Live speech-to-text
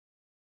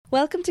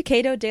Welcome to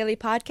Cato Daily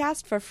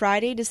Podcast for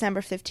Friday,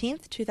 December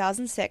 15th,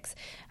 2006.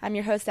 I'm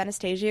your host,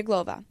 Anastasia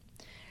Glova.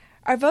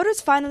 Are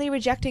voters finally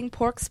rejecting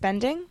pork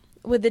spending?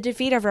 With the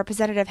defeat of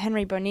Representative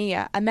Henry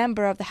Bonilla, a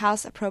member of the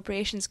House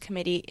Appropriations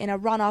Committee, in a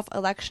runoff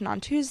election on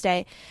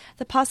Tuesday,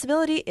 the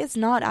possibility is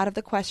not out of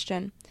the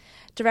question.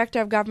 Director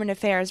of Government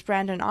Affairs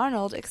Brandon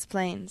Arnold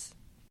explains.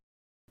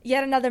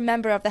 Yet another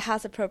member of the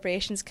House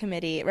Appropriations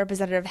Committee,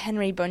 Representative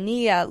Henry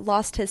Bonilla,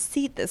 lost his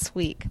seat this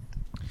week.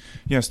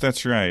 Yes,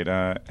 that's right.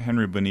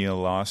 Henry Bonilla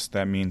lost.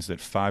 That means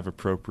that five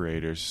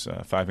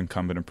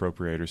incumbent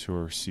appropriators who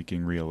are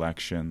seeking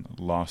re-election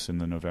lost in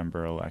the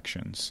November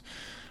elections.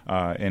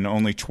 And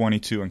only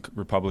 22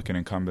 Republican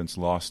incumbents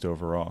lost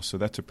overall. So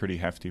that's a pretty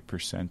hefty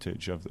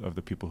percentage of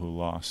the people who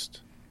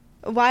lost.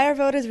 Why are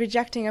voters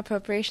rejecting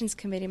Appropriations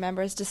Committee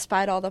members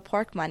despite all the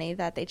pork money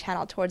that they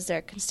channel towards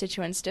their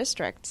constituents'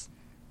 districts?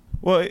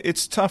 Well,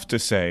 it's tough to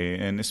say,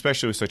 and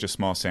especially with such a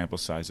small sample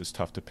size, it's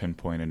tough to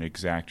pinpoint an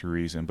exact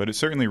reason. But it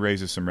certainly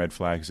raises some red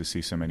flags to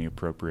see so many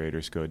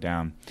appropriators go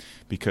down,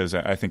 because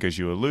I think, as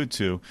you allude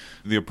to,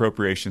 the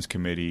Appropriations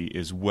Committee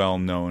is well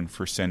known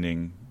for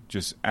sending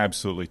just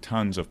absolutely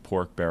tons of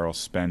pork barrel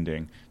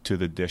spending to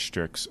the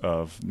districts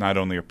of not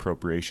only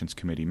Appropriations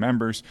Committee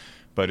members,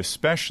 but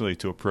especially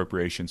to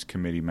Appropriations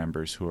Committee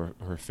members who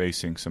are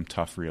facing some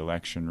tough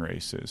re-election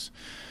races.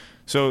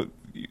 So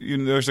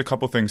there's a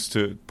couple things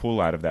to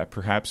pull out of that.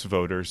 Perhaps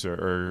voters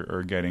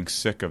are getting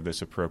sick of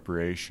this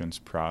appropriations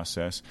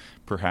process,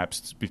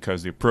 perhaps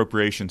because the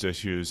appropriations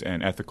issues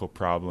and ethical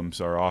problems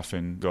are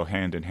often go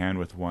hand in hand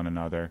with one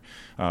another.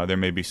 There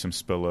may be some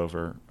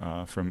spillover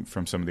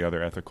from some of the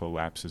other ethical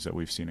lapses that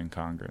we've seen in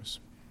Congress.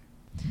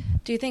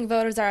 Do you think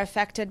voters are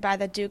affected by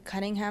the Duke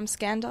Cunningham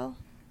scandal?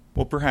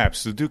 Well,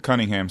 perhaps. The Duke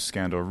Cunningham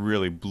scandal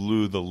really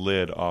blew the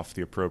lid off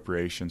the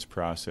appropriations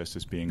process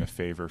as being a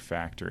favor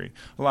factory.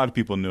 A lot of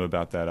people knew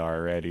about that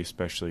already,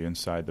 especially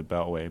inside the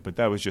Beltway, but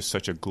that was just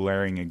such a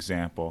glaring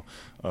example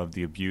of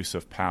the abuse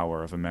of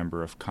power of a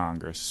member of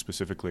Congress,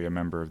 specifically a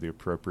member of the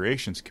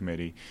Appropriations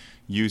Committee,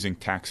 using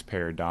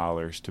taxpayer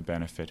dollars to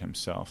benefit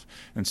himself.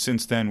 And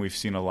since then, we've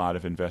seen a lot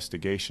of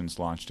investigations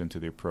launched into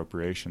the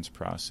appropriations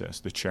process.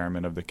 The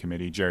chairman of the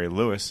committee, Jerry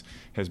Lewis,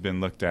 has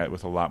been looked at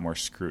with a lot more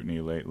scrutiny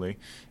lately.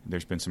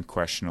 There's been some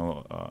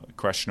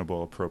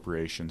questionable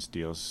appropriations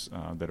deals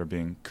that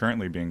are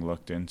currently being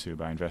looked into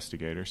by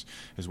investigators,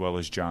 as well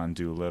as John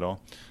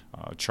Doolittle.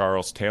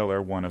 Charles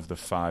Taylor, one of the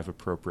five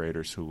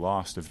appropriators who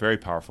lost, a very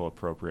powerful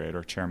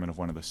appropriator, chairman of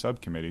one of the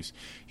subcommittees,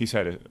 he's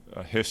had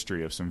a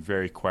history of some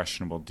very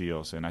questionable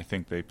deals, and I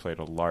think they played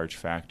a large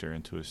factor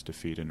into his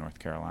defeat in North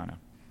Carolina.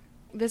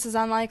 This is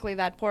unlikely.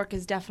 That pork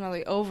is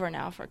definitely over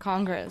now for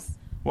Congress.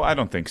 Well, I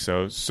don't think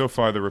so. So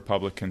far, the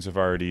Republicans have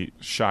already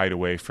shied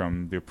away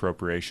from the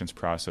appropriations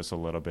process a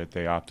little bit.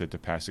 They opted to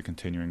pass a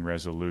continuing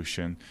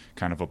resolution,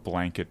 kind of a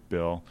blanket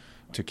bill,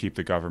 to keep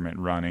the government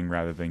running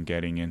rather than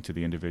getting into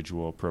the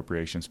individual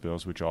appropriations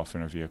bills, which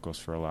often are vehicles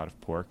for a lot of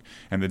pork.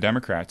 And the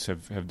Democrats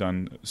have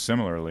done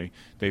similarly.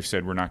 They've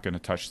said we're not going to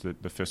touch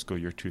the fiscal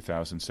year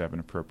 2007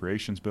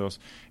 appropriations bills.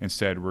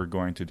 Instead, we're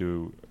going to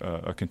do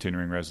a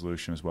continuing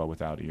resolution as well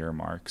without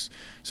earmarks.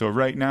 So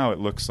right now it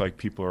looks like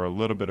people are a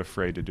little bit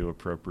afraid to do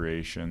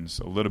appropriations,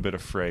 a little bit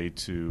afraid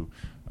to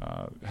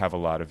have a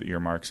lot of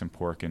earmarks and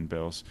pork in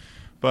bills.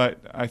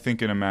 But I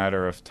think in a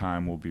matter of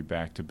time, we'll be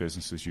back to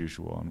business as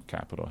usual on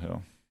Capitol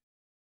Hill.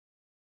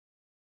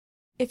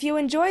 If you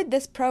enjoyed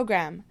this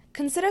program,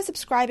 consider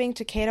subscribing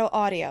to Cato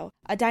Audio,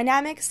 a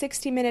dynamic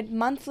 60-minute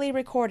monthly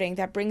recording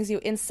that brings you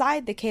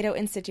inside the Cato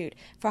Institute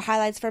for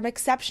highlights from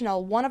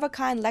exceptional,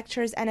 one-of-a-kind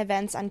lectures and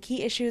events on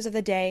key issues of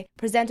the day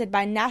presented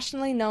by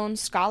nationally known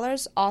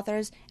scholars,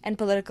 authors, and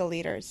political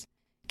leaders.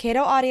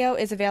 Cato Audio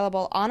is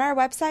available on our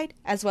website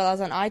as well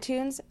as on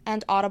iTunes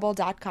and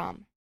Audible.com.